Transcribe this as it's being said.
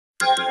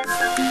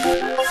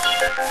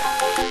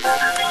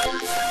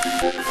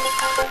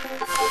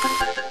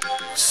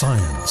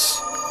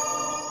Science.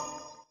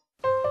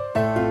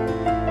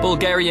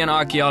 Bulgarian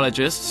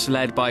archaeologists,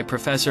 led by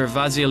Professor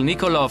Vasil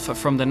Nikolov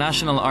from the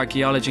National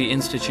Archaeology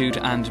Institute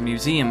and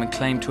Museum,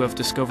 claim to have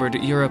discovered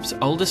Europe's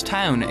oldest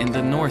town in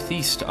the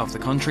northeast of the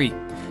country.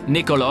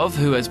 Nikolov,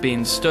 who has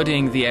been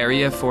studying the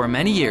area for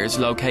many years,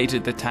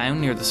 located the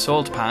town near the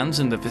salt pans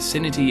in the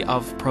vicinity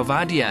of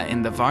Provadia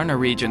in the Varna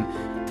region,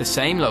 the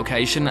same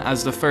location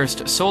as the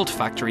first salt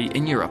factory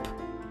in Europe.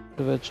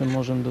 Now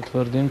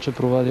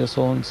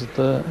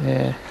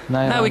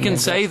we can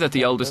say that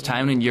the oldest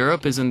town in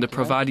Europe is in the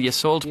Provadia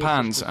salt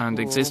pans and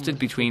existed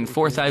between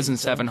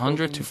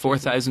 4700 to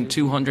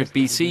 4200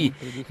 BC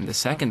in the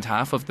second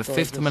half of the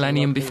 5th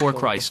millennium before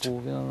Christ.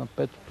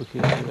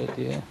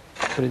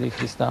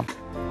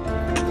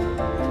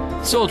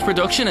 Salt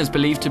production is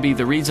believed to be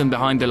the reason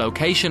behind the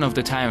location of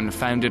the town,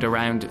 founded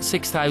around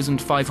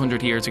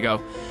 6,500 years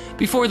ago.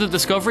 Before the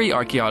discovery,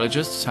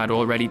 archaeologists had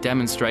already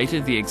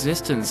demonstrated the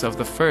existence of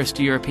the first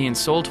European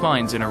salt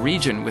mines in a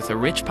region with a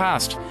rich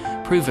past,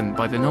 proven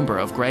by the number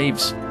of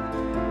graves.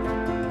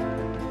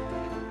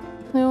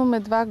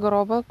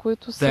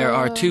 There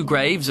are two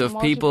graves of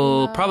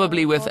people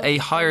probably with a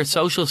higher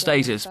social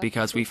status,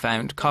 because we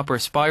found copper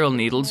spiral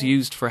needles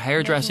used for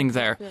hairdressing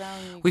there.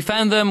 We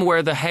found them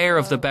where the hair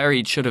of the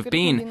buried should have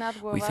been.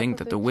 We think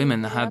that the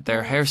women had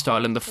their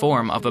hairstyle in the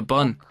form of a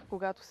bun.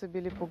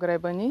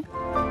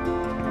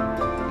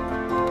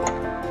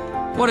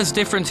 What is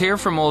different here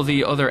from all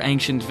the other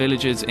ancient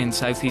villages in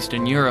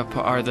southeastern Europe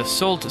are the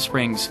salt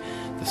springs.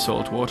 The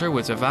salt water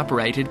was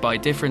evaporated by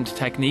different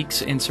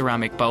techniques in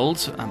ceramic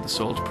bowls, and the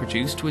salt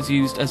produced was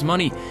used as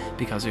money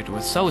because it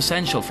was so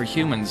essential for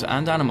humans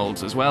and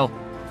animals as well.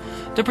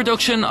 The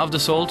production of the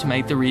salt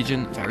made the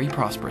region very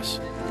prosperous.